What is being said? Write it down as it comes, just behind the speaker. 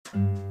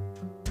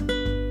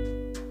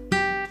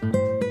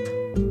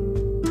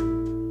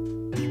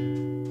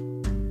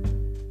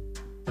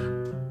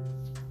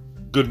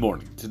Good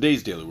morning.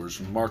 Today's daily words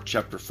from Mark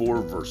chapter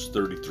 4, verse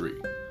 33.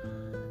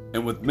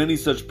 And with many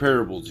such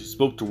parables he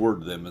spoke the word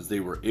to them as they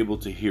were able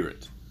to hear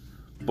it.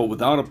 But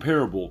without a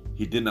parable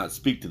he did not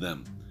speak to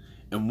them.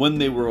 And when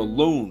they were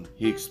alone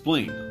he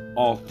explained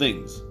all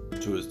things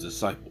to his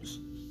disciples.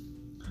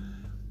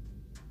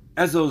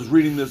 As I was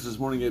reading this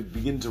morning, I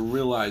began to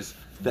realize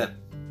that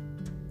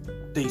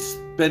they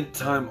spent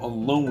time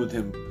alone with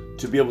him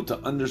to be able to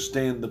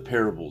understand the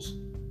parables.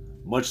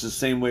 Much the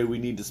same way we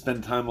need to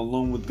spend time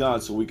alone with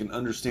God so we can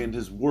understand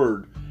His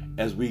Word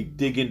as we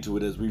dig into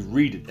it, as we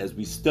read it, as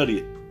we study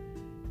it.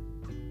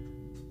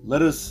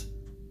 Let us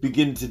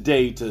begin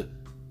today to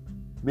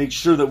make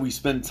sure that we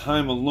spend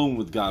time alone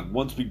with God.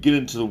 Once we get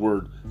into the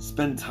Word,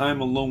 spend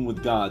time alone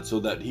with God so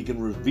that He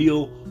can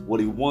reveal what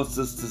He wants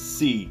us to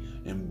see,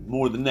 and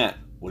more than that,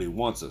 what He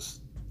wants us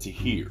to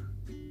hear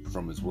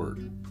from His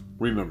Word.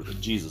 Remember that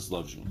Jesus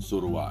loves you, and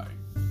so do I.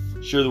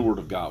 Share the Word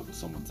of God with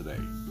someone today.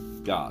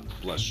 God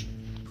bless you.